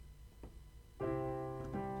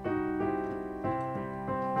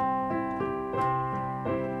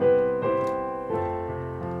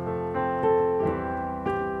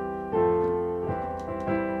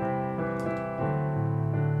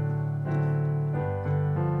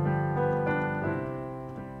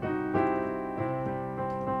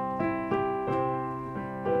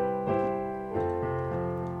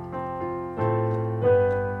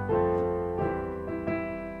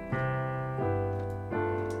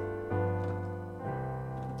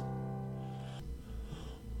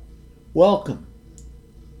Welcome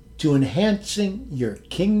to Enhancing Your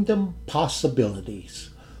Kingdom Possibilities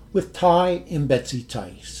with Ty and Betsy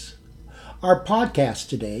Tice. Our podcast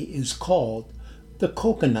today is called The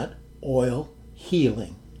Coconut Oil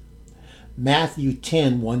Healing. Matthew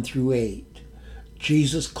 10:1 through 8.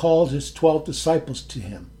 Jesus called his 12 disciples to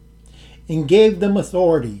him and gave them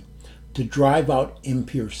authority to drive out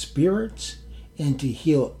impure spirits and to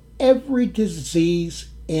heal every disease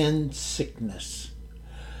and sickness.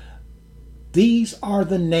 These are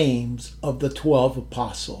the names of the 12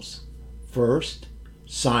 apostles. First,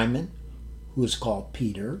 Simon, who is called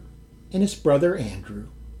Peter, and his brother Andrew.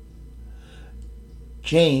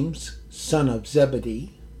 James, son of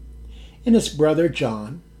Zebedee, and his brother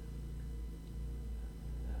John.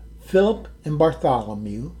 Philip and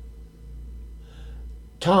Bartholomew.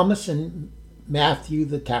 Thomas and Matthew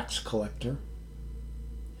the tax collector.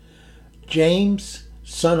 James,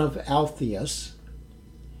 son of Alphaeus,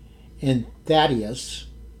 and Thaddeus,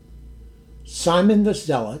 Simon the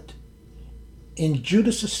Zealot, and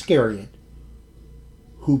Judas Iscariot,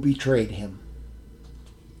 who betrayed him.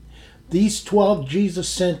 These 12 Jesus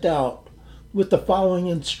sent out with the following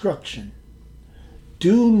instruction: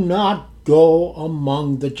 do not go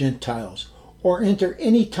among the Gentiles or enter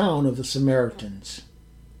any town of the Samaritans.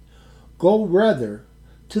 Go rather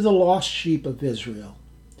to the lost sheep of Israel.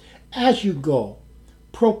 As you go,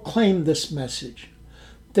 proclaim this message: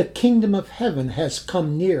 the kingdom of heaven has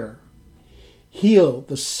come near. Heal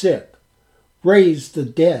the sick, raise the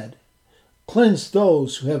dead, cleanse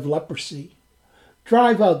those who have leprosy,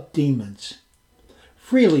 drive out demons.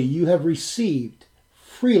 Freely you have received,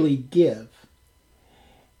 freely give.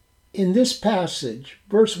 In this passage,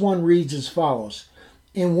 verse 1 reads as follows: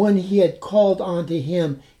 and when he had called unto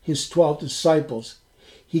him his 12 disciples,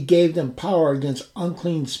 he gave them power against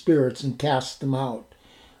unclean spirits and cast them out,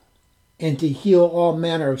 and to heal all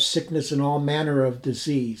manner of sickness and all manner of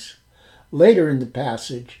disease. Later in the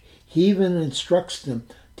passage, he even instructs them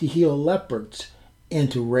to heal lepers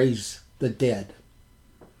and to raise the dead.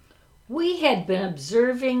 We had been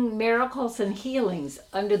observing miracles and healings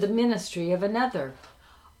under the ministry of another.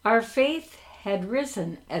 Our faith had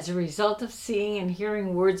risen as a result of seeing and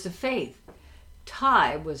hearing words of faith.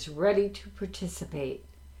 Ty was ready to participate.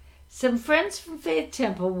 Some friends from Faith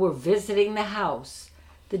Temple were visiting the house.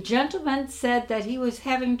 The gentleman said that he was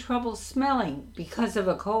having trouble smelling because of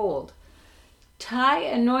a cold. Ty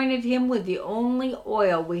anointed him with the only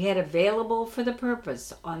oil we had available for the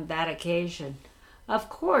purpose on that occasion. Of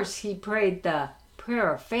course, he prayed the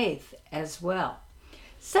prayer of faith as well.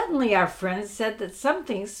 Suddenly, our friend said that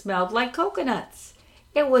something smelled like coconuts.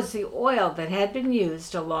 It was the oil that had been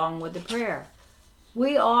used along with the prayer.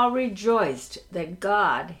 We all rejoiced that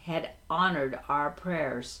God had honored our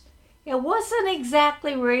prayers. It wasn't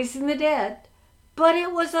exactly raising the dead, but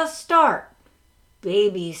it was a start.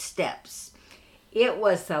 Baby steps. It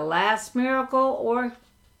wasn't the last miracle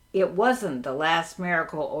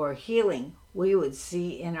or healing we would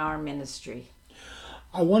see in our ministry.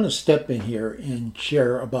 I want to step in here and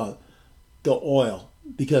share about the oil,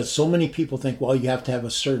 because so many people think, well, you have to have a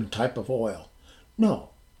certain type of oil. No,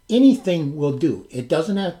 anything will do. It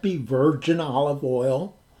doesn't have to be virgin olive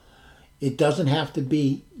oil. It doesn't have to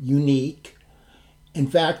be unique. In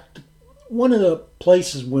fact, one of the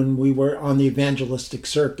places when we were on the evangelistic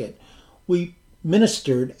circuit, we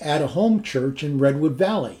ministered at a home church in Redwood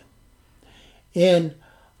Valley. And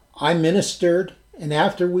I ministered, and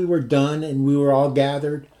after we were done and we were all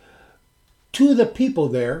gathered, two of the people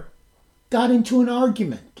there got into an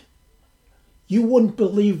argument. You wouldn't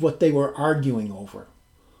believe what they were arguing over.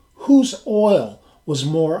 Whose oil was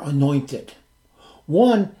more anointed?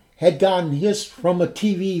 One had gotten his from a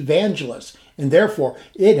TV evangelist, and therefore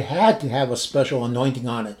it had to have a special anointing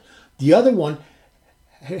on it. The other one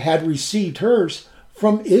had received hers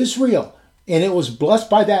from Israel, and it was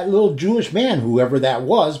blessed by that little Jewish man, whoever that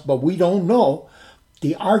was, but we don't know.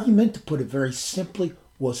 The argument, to put it very simply,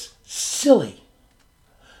 was silly.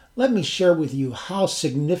 Let me share with you how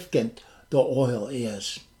significant the oil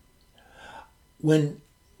is. When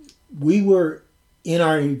we were in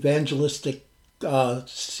our evangelistic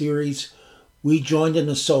series, we joined an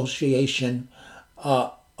association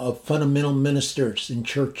of fundamental ministers in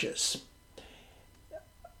churches.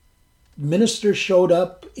 Ministers showed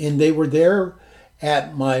up, and they were there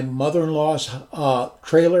at my mother-in-law's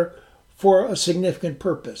trailer for a significant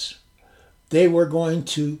purpose. They were going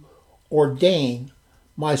to ordain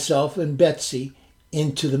myself and Betsy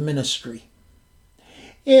into the ministry.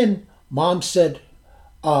 And Mom said,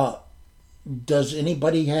 does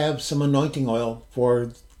anybody have some anointing oil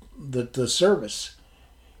for the service?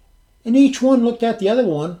 And each one looked at the other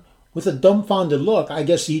one with a dumbfounded look. I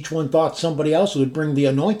guess each one thought somebody else would bring the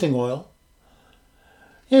anointing oil.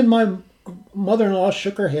 And my mother-in-law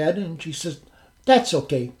shook her head and she says, "That's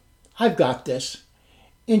okay. I've got this."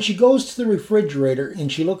 And she goes to the refrigerator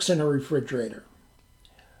and she looks in her refrigerator.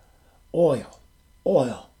 Oil,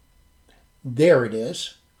 oil. There it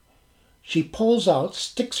is. She pulls out,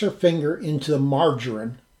 sticks her finger into the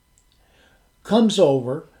margarine, comes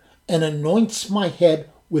over and anoints my head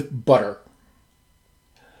with butter.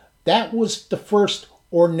 That was the first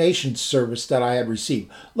ordination service that I had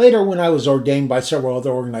received. Later, when I was ordained by several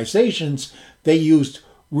other organizations, they used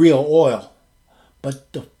real oil.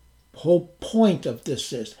 But the whole point of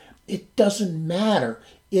this is, it doesn't matter.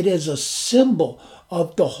 It is a symbol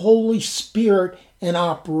of the Holy Spirit in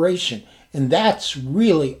operation. And that's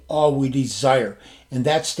really all we desire. And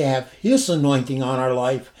that's to have His anointing on our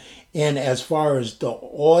life. And as far as the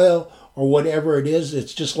oil or whatever it is,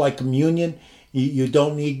 it's just like communion. You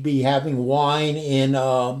don't need to be having wine in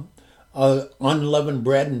unleavened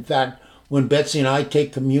bread. In fact, when Betsy and I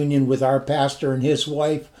take communion with our pastor and his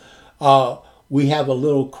wife, we have a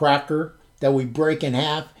little cracker that we break in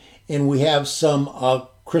half, and we have some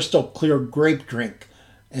crystal clear grape drink.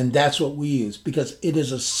 And that's what we use, because it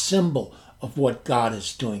is a symbol of what God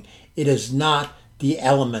is doing. It is not the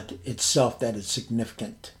element itself that is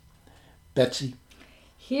significant. Betsy?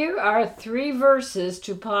 Here are 3 verses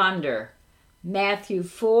to ponder. Matthew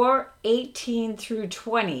 4:18 through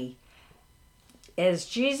 20. As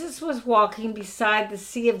Jesus was walking beside the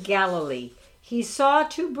Sea of Galilee, he saw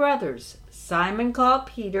 2 brothers, Simon called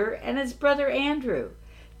Peter and his brother Andrew.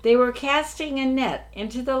 They were casting a net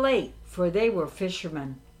into the lake, for they were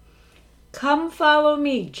fishermen. "Come follow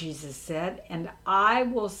me," Jesus said, "and I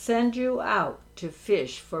will send you out to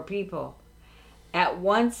fish for people." At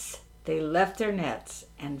once they left their nets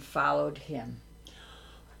and followed him.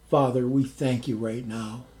 Father, we thank you right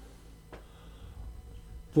now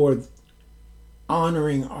for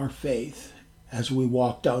honoring our faith as we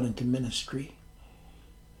walked out into ministry.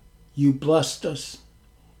 You blessed us,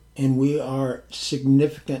 and we are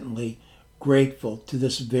significantly grateful to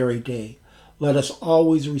this very day. Let us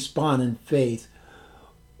always respond in faith,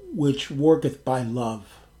 which worketh by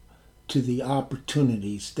love, to the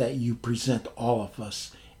opportunities that you present all of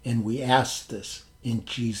us. And we ask this in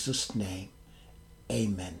Jesus' name.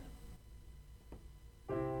 Amen.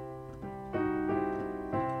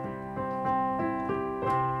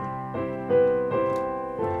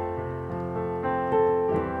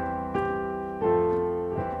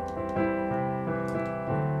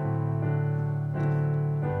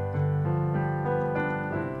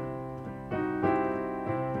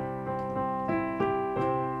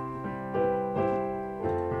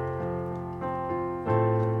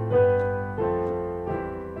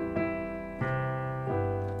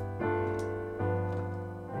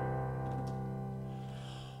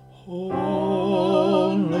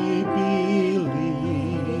 Only believe,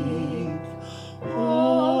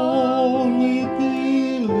 only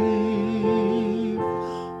believe,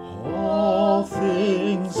 all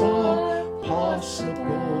things are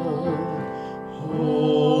possible.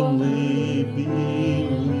 Only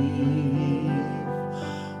believe,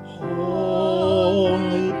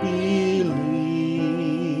 only believe,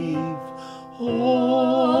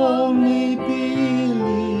 only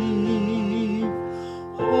believe.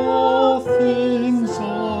 All things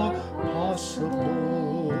are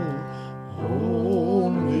possible.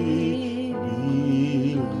 Only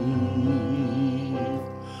believe.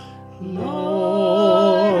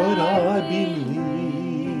 Lord, I believe.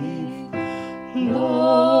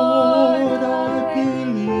 Lord, I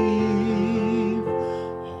believe.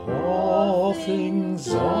 All things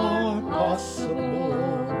are possible.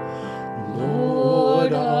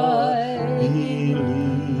 Lord, I believe.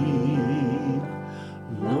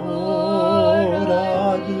 Lord,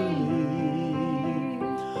 I believe.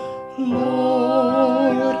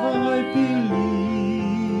 Lord, I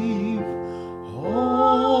believe.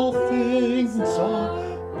 All things are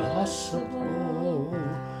possible.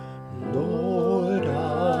 Lord,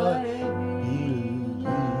 I believe.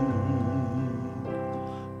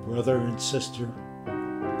 Brother and sister,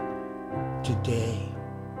 today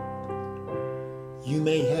you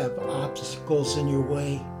may have obstacles in your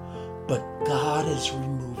way, but God is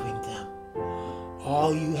removing them.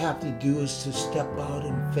 All you have to do is to step out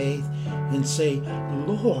in faith and say,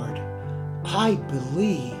 Lord, I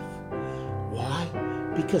believe. Why?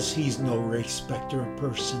 Because He's no respecter of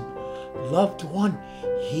person. Loved one,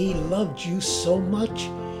 He loved you so much,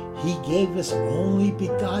 He gave His only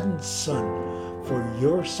begotten Son for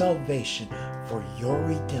your salvation, for your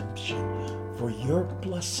redemption, for your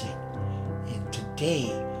blessing. And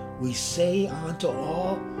today we say unto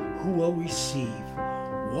all who will receive.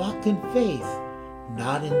 Walk in faith,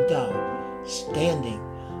 not in doubt, standing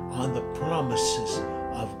on the promises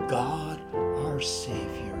of God our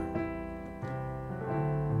Savior.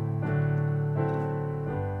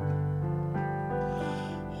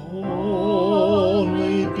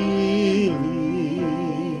 Only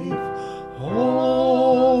believe,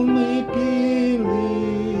 only believe,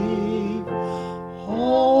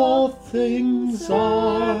 all things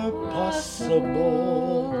are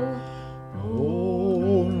possible.